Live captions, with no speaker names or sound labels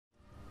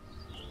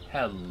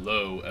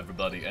Hello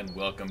everybody and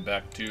welcome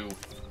back to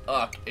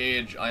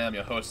ArcheAge. I am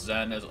your host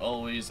Zen as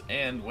always,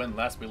 and when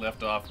last we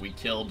left off we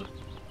killed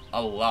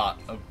a lot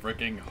of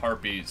freaking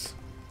harpies.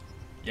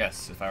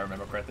 Yes, if I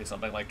remember correctly,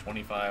 something like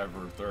 25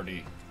 or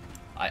 30.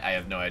 I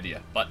have no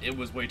idea, but it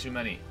was way too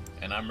many,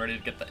 and I'm ready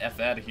to get the F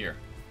out of here.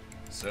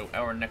 So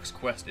our next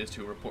quest is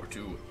to report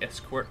to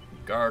Escort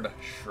Guard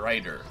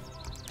Schreider.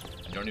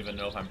 I don't even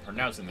know if I'm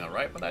pronouncing that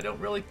right, but I don't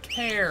really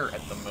care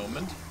at the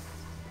moment.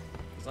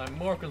 Because I'm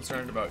more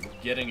concerned about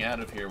getting out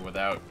of here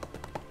without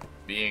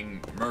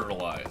being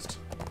myrtleized.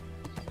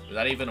 Is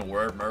that even a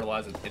word,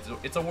 myrtleized?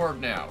 It's a word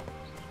now.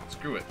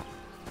 Screw it.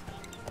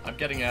 I'm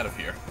getting out of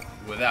here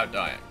without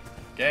dying.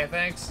 Okay,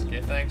 thanks? Okay,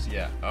 thanks?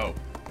 Yeah. Oh.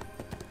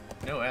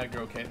 No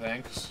aggro, okay,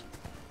 thanks.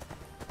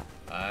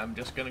 I'm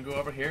just gonna go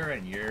over here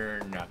and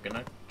you're not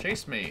gonna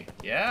chase me.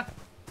 Yeah?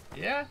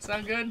 Yeah?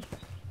 Sound good?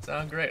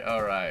 Sound great?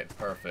 Alright,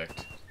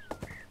 perfect.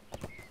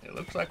 It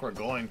looks like we're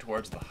going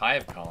towards the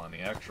hive colony,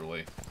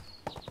 actually.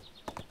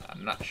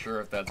 I'm not sure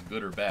if that's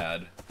good or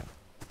bad.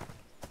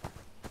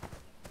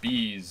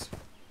 Bees,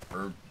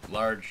 or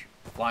large,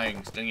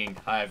 flying, stinging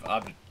hive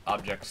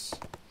objects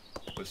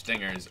with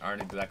stingers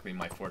aren't exactly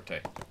my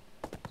forte.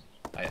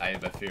 I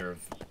have a fear of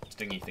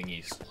stingy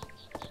thingies.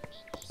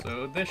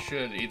 So this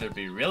should either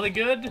be really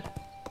good,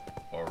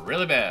 or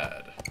really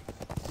bad.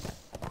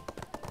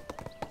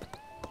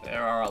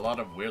 There are a lot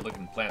of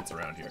weird-looking plants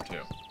around here,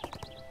 too.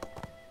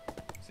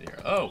 Let's see here.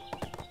 Oh!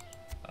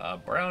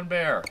 Brown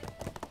bear.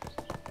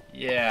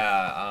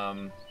 Yeah,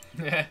 and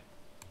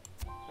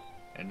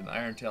an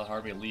iron-tail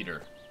harpy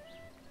leader.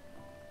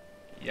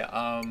 Yeah,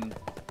 I'm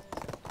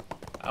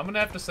gonna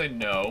have to say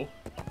no.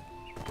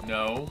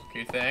 No.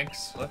 Okay,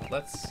 thanks.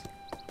 Let's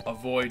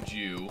avoid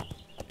you,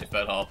 if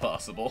at all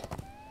possible.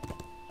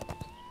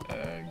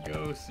 And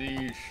go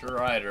see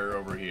Schreider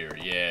over here.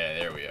 Yeah,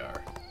 there we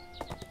are.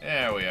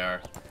 There we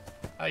are.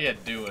 How you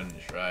doing,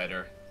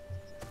 Schreider?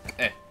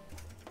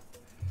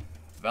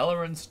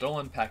 Valoran's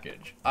stolen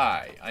package.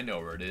 I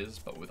know where it is,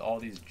 but with all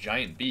these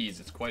giant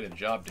bees, it's quite a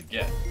job to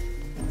get.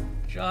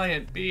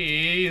 Giant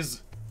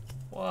bees?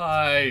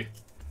 Why?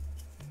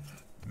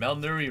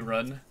 Malnuri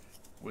Run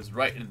was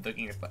right in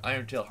thinking if the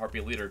Iron-Tail Harpy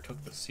leader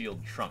took the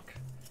sealed trunk.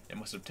 It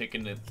must have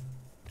taken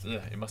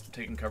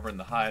cover in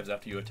the hives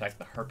after you attacked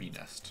the harpy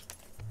nest.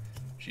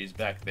 She's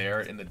back there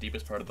in the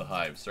deepest part of the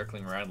hive,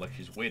 circling around like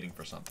she's waiting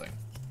for something.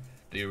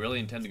 Do you really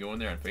intend to go in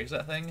there and face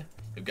that thing?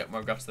 You've got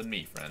more guts than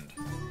me, friend.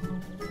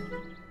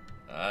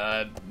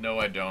 No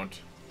I don't.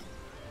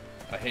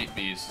 I hate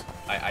bees.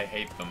 I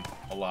hate them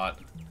a lot.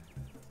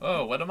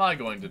 Oh, what am I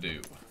going to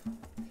do?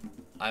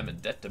 I'm in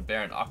debt to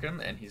Baron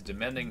Occam, and he's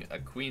demanding a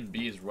queen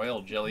bee's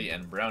royal jelly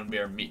and brown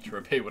bear meat to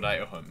repay what I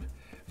owe him.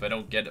 If I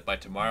don't get it by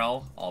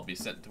tomorrow, I'll be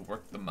sent to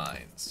work the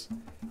mines.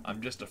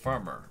 I'm just a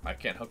farmer. I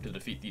can't hope to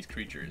defeat these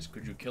creatures.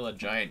 Could you kill a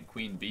giant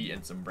queen bee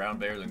and some brown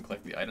bears and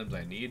collect the items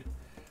I need?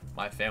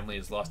 My family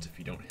is lost if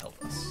you don't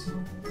help us.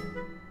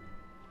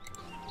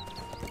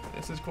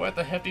 This is quite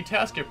the hefty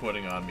task you're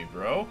putting on me,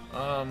 bro.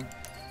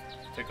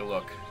 Take a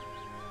look.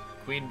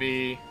 Queen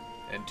bee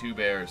and 2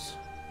 bears.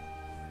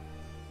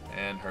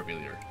 And harpy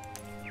leader.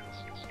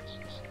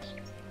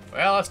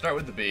 Well, let's start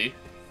with the bee.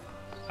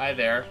 Hi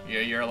there. Yeah,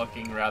 you're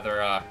looking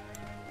rather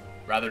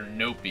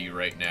nopey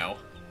right now.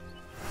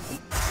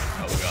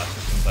 Oh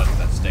gosh,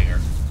 that stinger.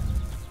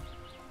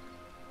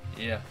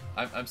 Yeah,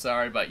 I'm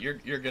sorry, but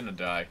you're gonna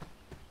die.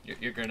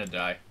 You're gonna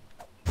die.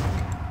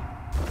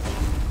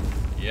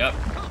 Yep.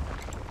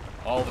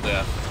 All the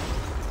death.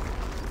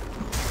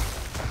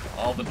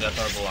 All the death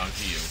are belong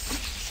to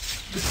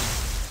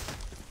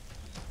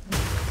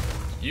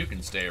you. You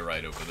can stay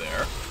right over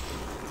there.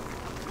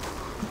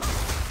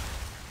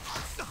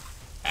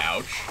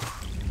 Ouch.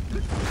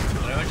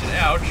 When I mentioned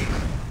ouch.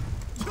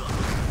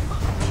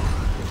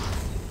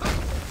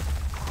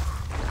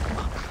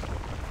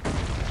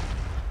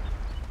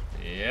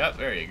 Yep,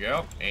 there you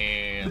go.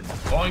 And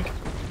boink.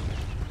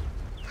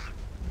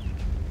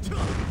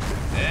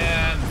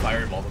 And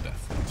fireball to death.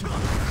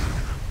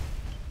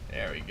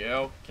 There we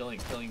go.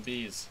 Killing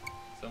bees.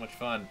 So much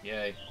fun.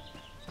 Yay.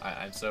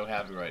 I'm so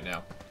happy right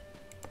now.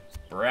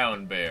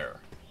 Brown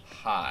bear.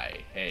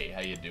 Hi. Hey,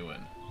 how you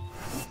doing?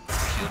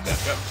 Shield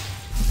back up.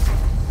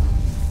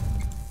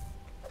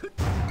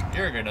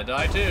 You're gonna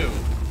die too.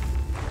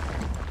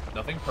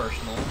 Nothing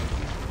personal.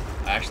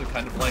 I actually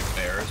kind of like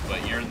bears,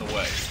 but you're in the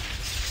way.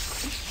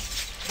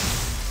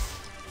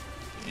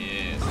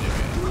 Yes, there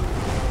we go.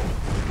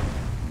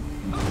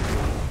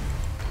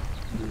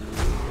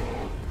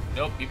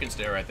 Nope, you can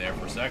stay right there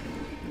for a sec.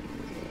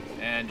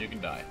 And you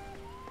can die.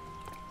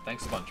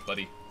 Thanks a bunch,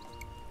 buddy.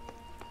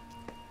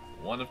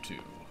 1 of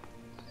 2.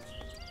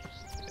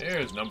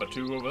 There's number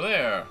 2 over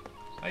there.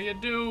 How you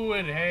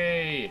doing?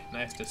 Hey,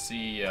 nice to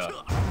see ya.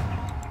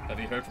 Have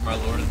you heard from our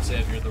Lord and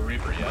Savior the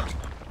Reaper yet?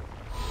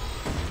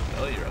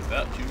 Well, you're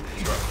about to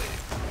shortly.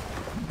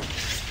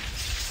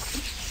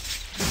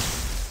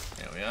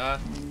 There we are.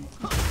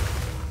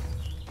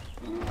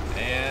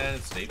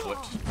 And stay put.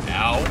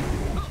 Ow.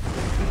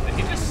 Did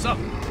he just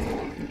summon?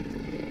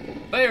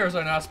 Bears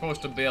are not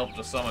supposed to be able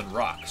to summon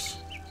rocks.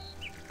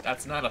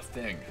 That's not a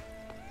thing.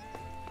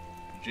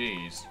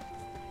 Jeez.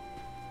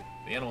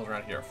 The animals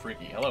around here are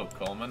freaky. Hello,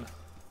 Coleman.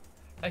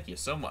 Thank you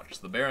so much.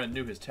 The Baron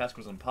knew his task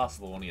was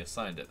impossible when he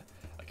assigned it.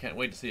 I can't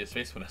wait to see his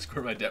face when I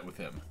square my debt with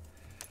him.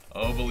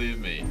 Oh, believe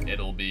me,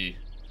 it'll be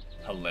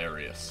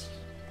hilarious.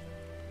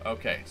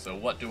 Okay, so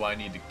what do I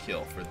need to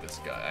kill for this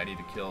guy? I need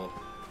to kill...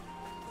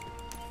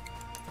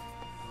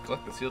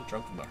 Collect the sealed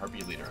trunk from the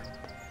Harpy Leader.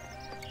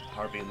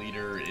 Harpy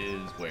Leader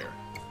is where?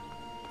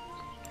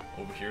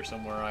 Over here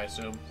somewhere, I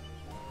assume?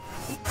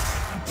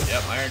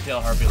 Yep,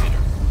 Irontail Harpy Leader.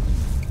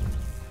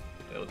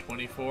 Level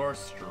 24,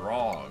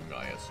 strong,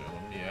 I assume,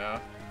 yeah.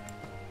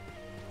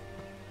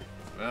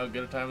 Well,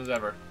 good a time as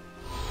ever.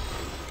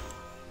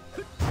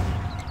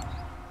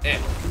 Eh.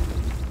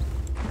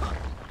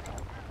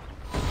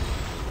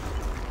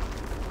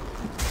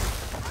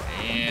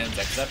 And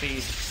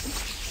Zexepi.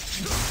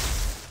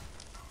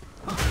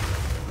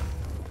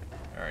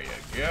 There you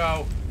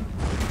go.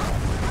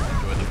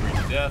 Enjoy the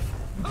freezing death.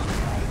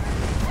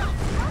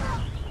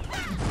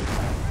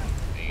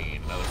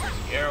 And another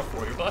freezing arrow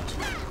for your butt.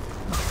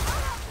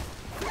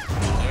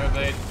 There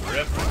they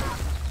rip.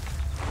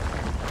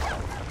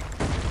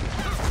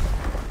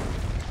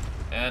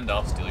 And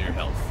I'll steal your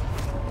health.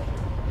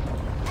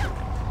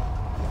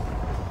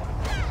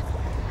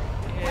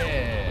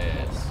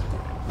 Yes.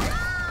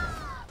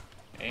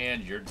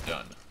 And you're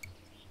done.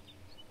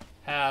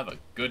 Have a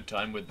good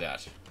time with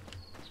that.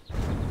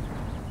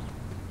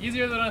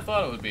 Easier than I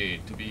thought it would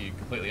be, to be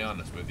completely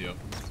honest with you.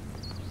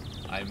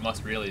 I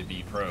must really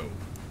be pro.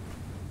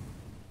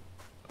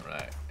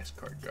 Alright,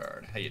 escort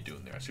guard. How you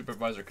doing there?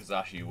 Supervisor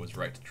Kazashi was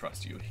right to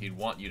trust you. He'd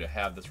want you to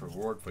have this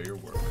reward for your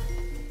work.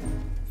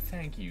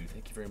 Thank you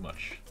very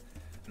much.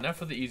 Now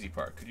for the easy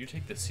part. Could you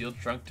take the sealed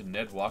trunk to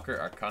Ned Walker,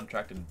 our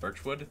contract in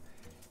Birchwood?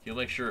 He'll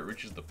make sure it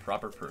reaches the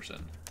proper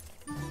person.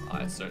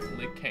 I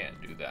certainly can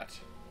do that.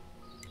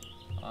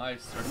 I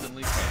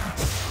certainly can.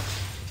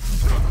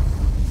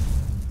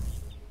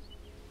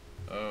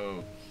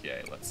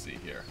 Okay, let's see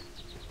here.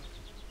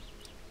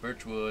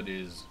 Birchwood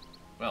is...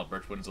 Well,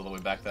 Birchwood is all the way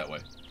back that way.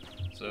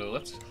 So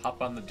let's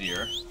hop on the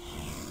deer.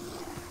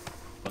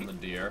 On the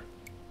deer.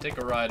 Take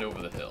a ride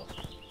over the hill.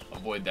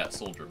 Avoid that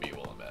soldier bee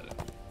while I'm at it.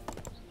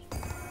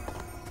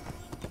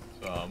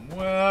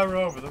 Somewhere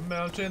over the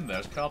mountain,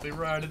 there's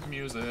copyrighted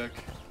music.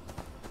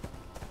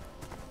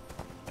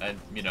 And,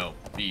 you know,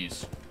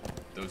 bees.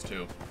 Those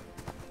two.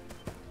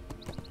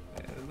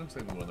 It looks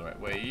like we're going the right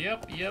way.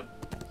 Yep.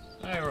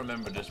 I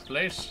remember this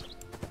place.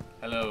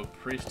 Hello,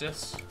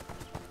 priestess.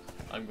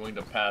 I'm going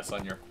to pass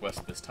on your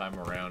quest this time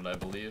around, I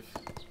believe.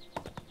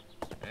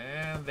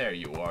 And there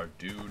you are,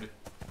 dude.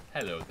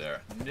 Hello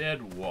there,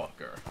 Ned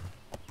Walker.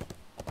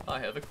 I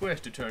have a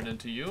quest to turn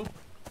into you.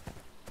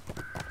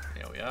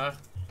 There we are.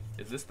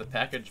 Is this the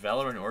package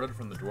Valoran ordered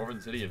from the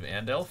dwarven city of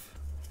Andelph?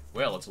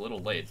 Well, it's a little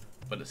late,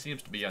 but it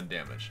seems to be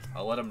undamaged.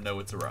 I'll let him know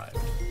it's arrived.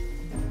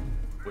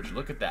 Would you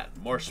look at that?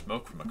 More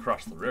smoke from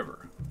across the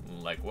river.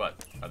 Like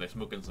what? Are they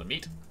smoking some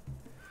meat?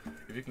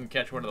 If you can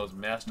catch one of those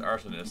masked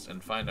arsonists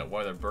and find out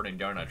why they're burning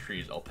down our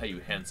trees, I'll pay you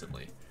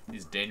handsomely.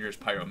 These dangerous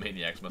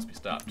pyromaniacs must be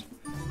stopped.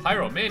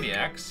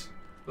 Pyromaniacs?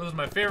 Those are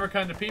my favorite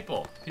kind of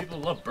people. People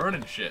who love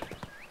burning shit.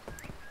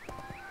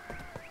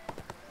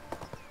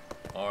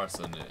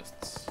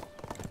 Arsonists.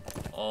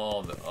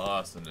 All the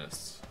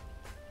arsonists.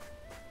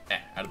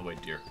 Out of the way,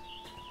 dear.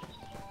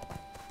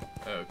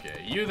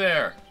 Okay, you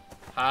there!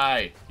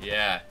 Hi.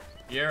 Yeah.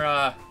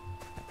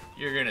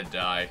 You're gonna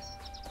die.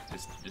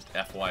 Just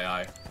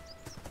FYI.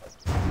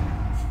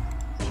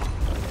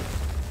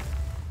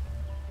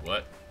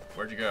 What?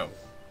 Where'd you go?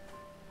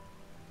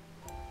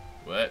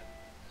 What?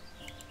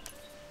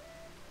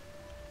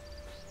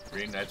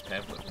 Green Knight's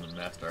pamphlet from the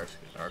masked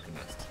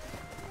arsonist.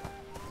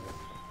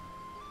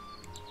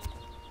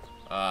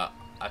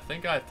 I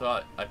think I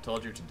thought I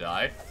told you to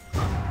die.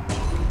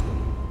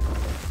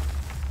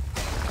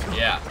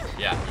 Yeah,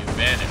 you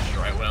vanished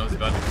right when I was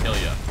about to kill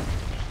you.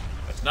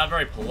 That's not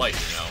very polite,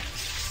 you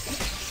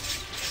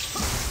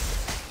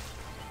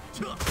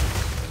know.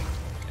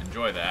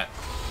 Enjoy that.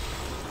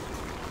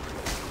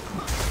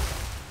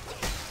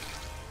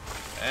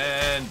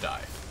 And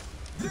die.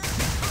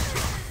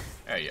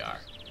 There you are.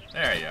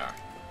 There you are.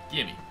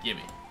 Gimme.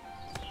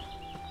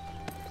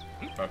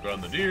 Park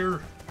on the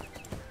deer.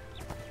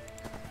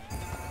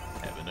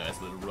 Have a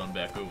nice little run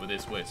back over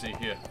this way. See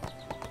here.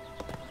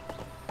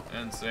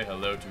 And say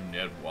hello to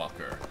Ned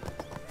Walker.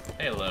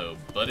 Hello,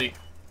 buddy.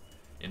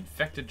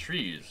 Infected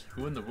trees.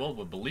 Who in the world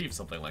would believe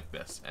something like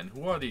this? And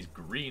who are these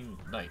green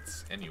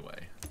knights,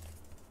 anyway?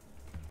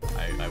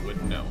 I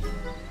wouldn't know.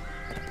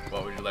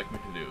 What would you like me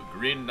to do?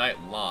 Green Knight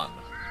Lon.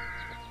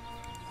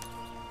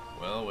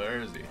 Well,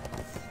 where is he?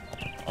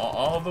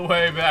 All the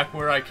way back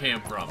where I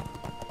came from.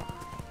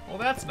 Well,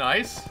 that's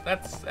nice.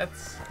 That's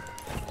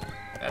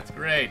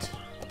great.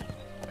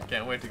 I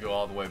can't wait to go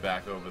all the way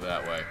back over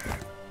that way.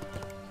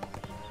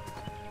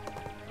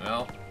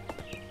 Well,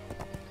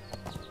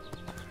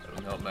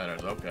 doesn't help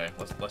matters. Okay,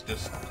 let's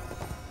just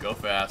go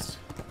fast.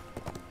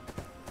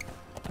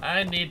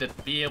 I need to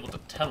be able to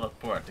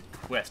teleport to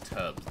quest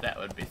hubs. That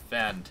would be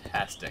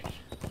fantastic.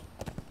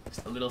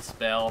 Just a little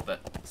spell that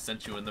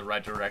sent you in the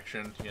right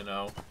direction, you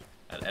know,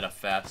 at a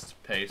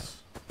fast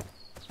pace.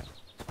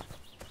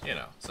 You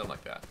know, something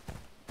like that.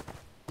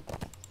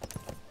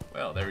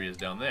 Well, there he is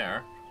down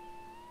there.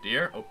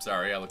 Deer? Oh,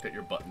 sorry, I looked at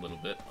your butt a little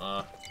bit.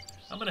 I'm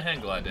gonna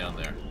hang glide down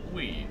there.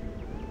 Whee.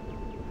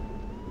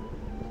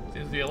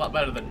 Seems to be a lot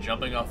better than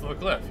jumping off of a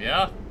cliff,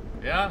 yeah?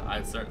 Yeah,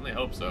 I certainly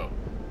hope so.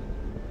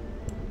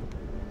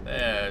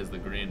 There's the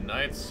Green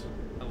Knights.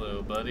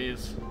 Hello,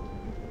 buddies.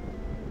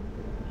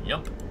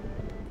 Yump.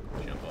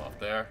 Jump off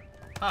there.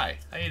 Hi,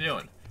 how you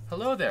doing?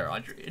 Hello there,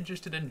 aren't you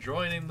interested in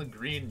joining the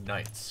Green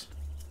Knights?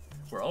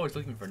 We're always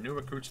looking for new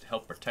recruits to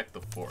help protect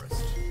the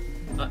forest.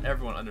 Not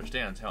everyone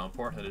understands how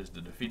important it is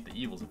to defeat the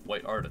evils of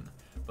White Arden,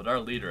 but our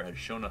leader has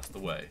shown us the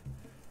way.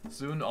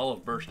 Soon all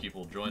of Birchkeep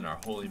will join our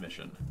holy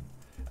mission.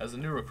 As a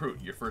new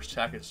recruit, your first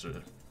task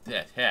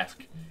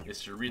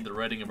is to read the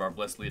writing of our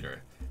blessed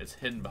leader. It's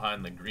hidden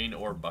behind the green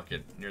ore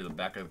bucket near the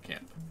back of the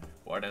camp.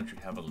 Why don't you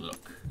have a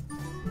look?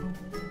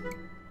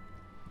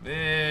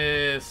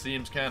 This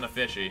seems kind of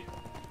fishy.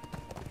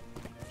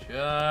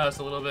 Just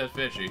a little bit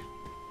fishy.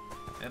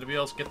 Anybody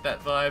else get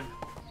that vibe?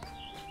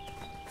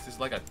 This is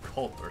like a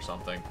cult or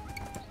something.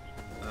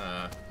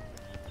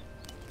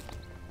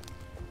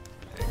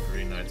 Okay,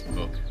 Green Knight's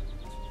book.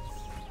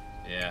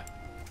 Yeah,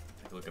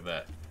 take a look at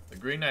that. The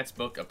Green Knight's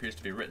book appears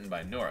to be written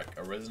by Norik,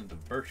 a resident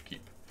of Birchkeep.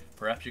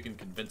 Perhaps you can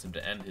convince him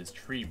to end his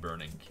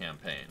tree-burning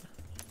campaign.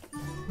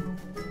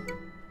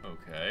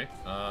 Okay,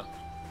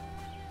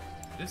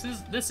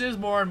 this is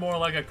more and more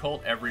like a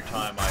cult every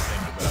time I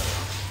think about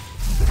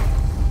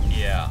it.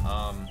 Yeah,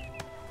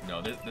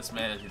 no, this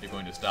man is either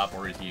going to stop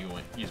or he's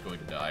going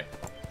to die.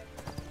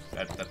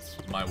 That's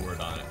my word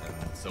on it,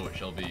 and so it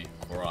shall be,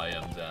 for I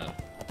am Zan,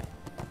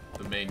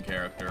 the main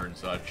character and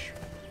such.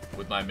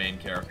 With my main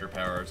character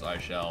powers, I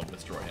shall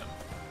destroy him.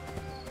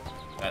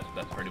 That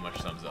pretty much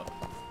sums up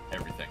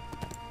everything.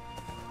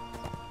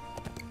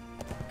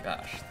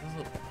 Gosh,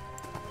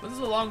 this is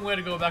a long way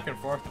to go back and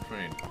forth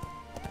between.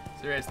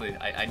 Seriously,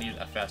 I need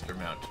a faster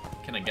mount.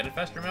 Can I get a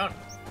faster mount?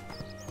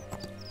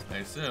 I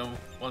assume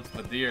once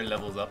the deer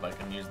levels up, I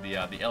can use the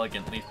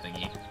elegant leap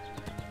thingy.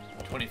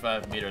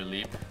 25-meter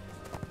leap.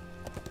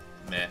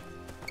 Meh.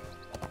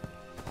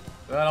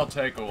 That'll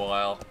take a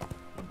while.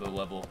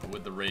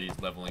 With the radius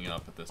leveling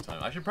up at this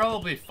time. I should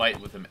probably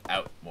fight with him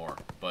out more,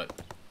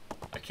 but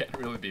I can't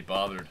really be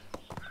bothered.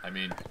 I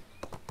mean,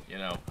 you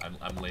know,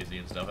 I'm lazy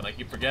and stuff, and I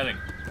keep forgetting.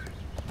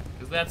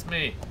 Because that's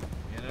me,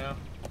 you know?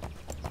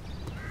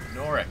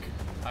 Norik,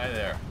 hi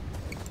there.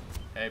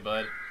 Hey,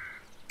 bud.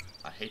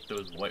 I hate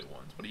those white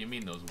ones. What do you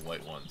mean, those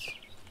white ones?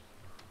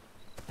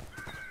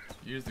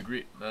 Use the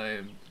Green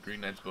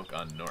Knight's book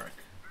on Norik.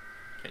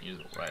 Can't use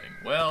it writing.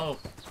 Well,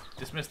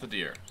 dismiss the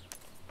deer.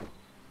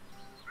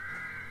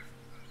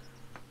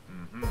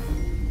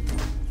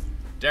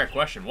 Dare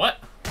question, what?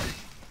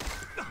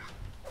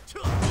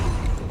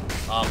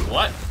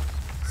 What?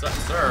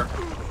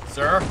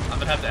 Sir, I'm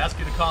gonna have to ask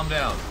you to calm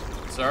down.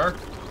 Sir,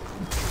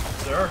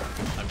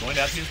 I'm going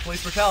to have to use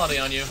police brutality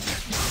on you.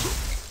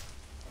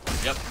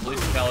 Yep, police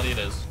brutality it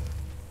is.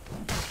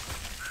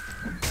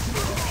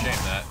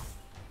 Shame that.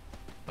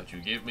 But you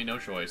gave me no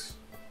choice.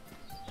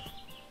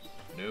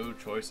 No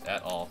choice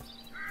at all.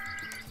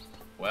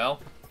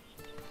 Well,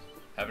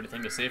 have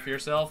anything to say for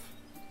yourself?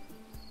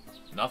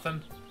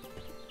 Nothing?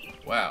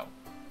 Wow.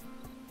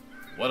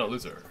 What a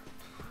loser.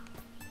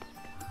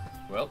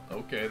 Well,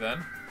 okay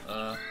then.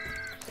 Do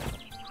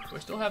I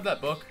still have that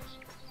book?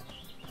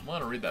 I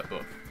want to read that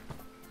book.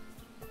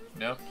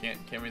 No? Can't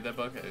read that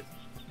book?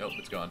 Nope,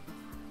 it's gone.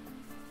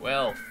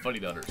 Well, fuddy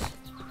dudders.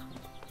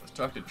 Let's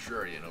talk to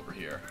Jurian over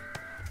here.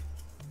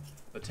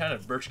 The town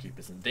of Birchkeep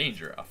is in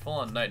danger. A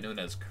fallen knight known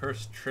as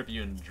Cursed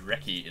Tribune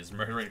Dreki is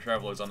murdering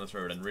travelers on this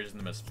road and raising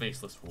them as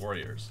faceless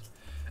warriors.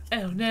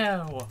 Oh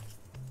no!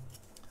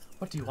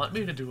 What do you want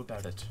me to do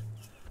about it?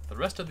 The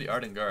rest of the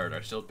Arden Guard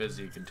are still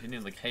busy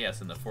continuing the chaos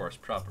in the forest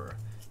proper.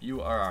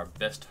 You are our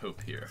best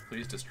hope here.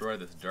 Please destroy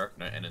this dark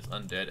knight and his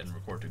undead and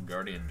report to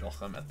Guardian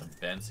Jolcham at the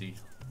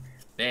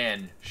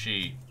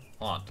Banshee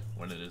Haunt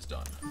when it is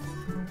done.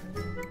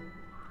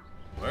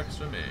 Works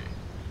for me.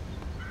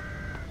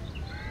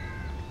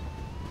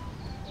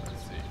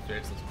 Let's see.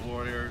 Faceless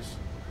warriors.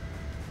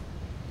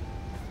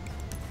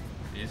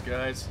 These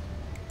guys.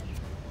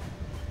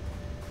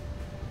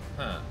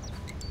 Huh.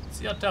 Let's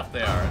see how tough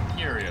they are. I'm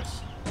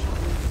curious.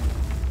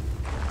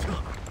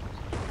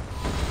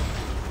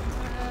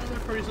 They're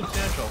pretty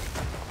substantial.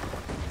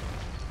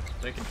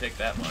 They can take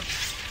that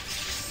much.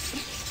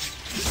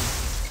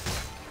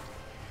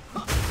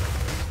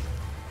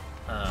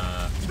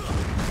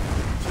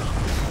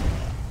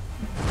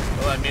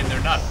 Well, I mean,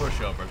 they're not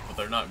pushovers, but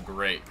they're not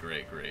great.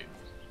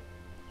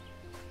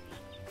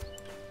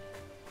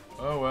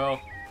 Oh well.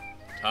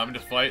 Time to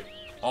fight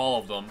all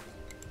of them.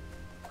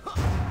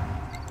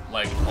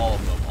 Like, all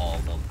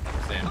of them,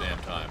 same damn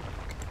time.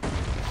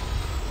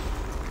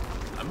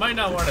 I might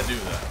not want to do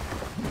that,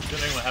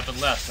 considering what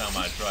happened last time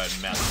I tried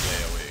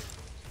massive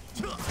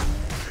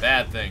AoE.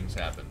 Bad things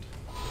happened.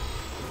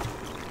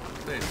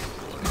 Hey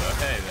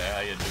there,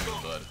 how you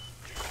doing, bud?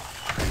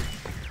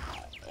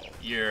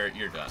 You're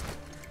done.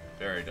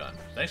 Very done.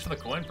 Thanks for the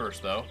coin purse,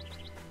 though.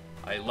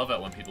 I love it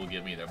when people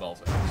give me their ball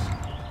sacks.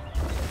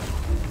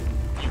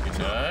 You can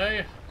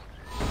die.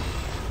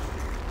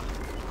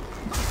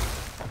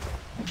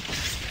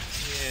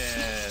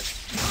 Yes.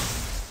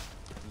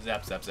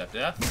 Zap, zap, zap,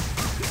 death.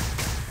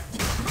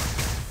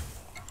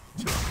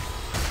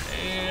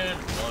 And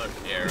more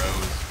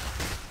arrows.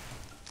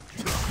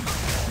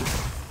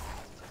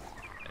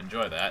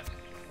 Enjoy that.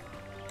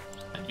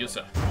 And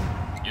Yusa.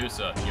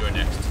 Yusa, you are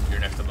next. You're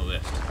next on the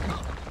list.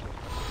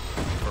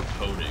 For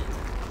poding.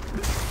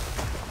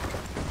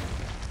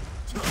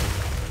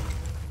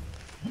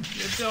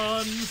 You're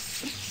done.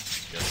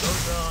 You're so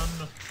done.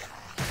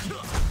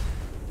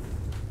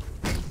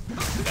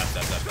 Zap,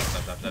 zap, zap, zap,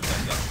 zap, zap, zap,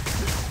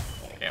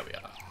 zap. There we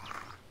are.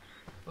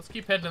 Let's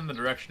keep heading in the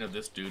direction of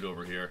this dude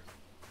over here.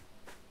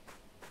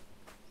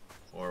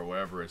 Or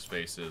wherever his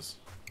face is.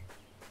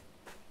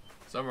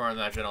 Somewhere in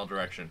that general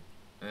direction.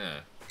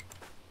 Yeah.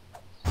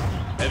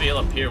 Maybe he'll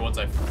appear once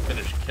I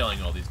finish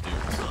killing all these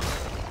dudes.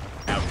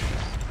 Ouch.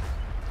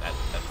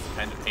 That's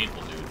kind of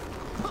painful, dude.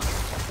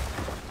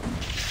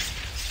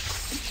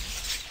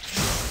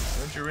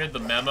 Don't you read the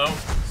memo?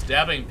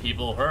 Stabbing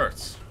people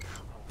hurts.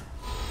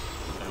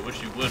 I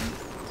wish you wouldn't.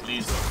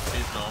 Please,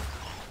 please no.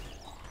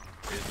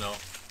 Please no.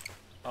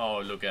 Oh,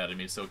 look at him.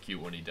 He's so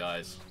cute when he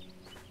dies.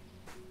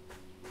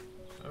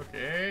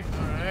 Okay,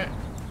 alright.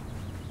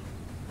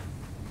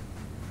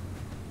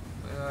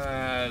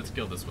 Let's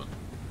kill this one.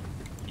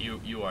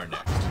 You are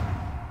next.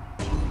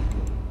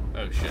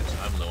 Oh shit,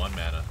 I'm low on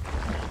mana.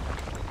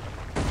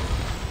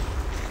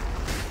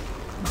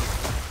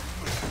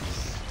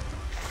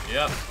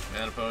 Yep,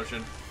 mana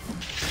potion.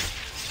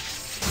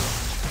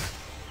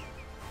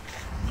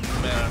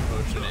 Mana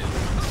potion is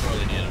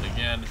sorely needed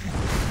again.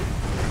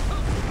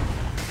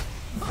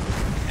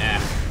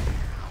 Ah.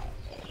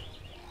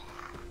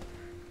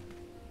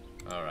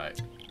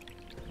 Alright.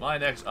 My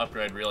next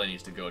upgrade really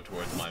needs to go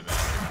towards my mana.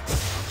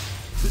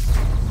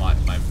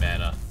 My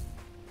mana.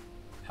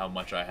 How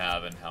much I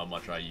have and how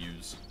much I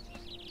use.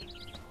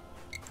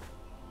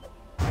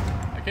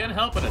 I can't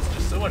help it, it's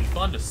just so much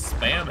fun to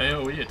spam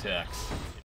AoE attacks.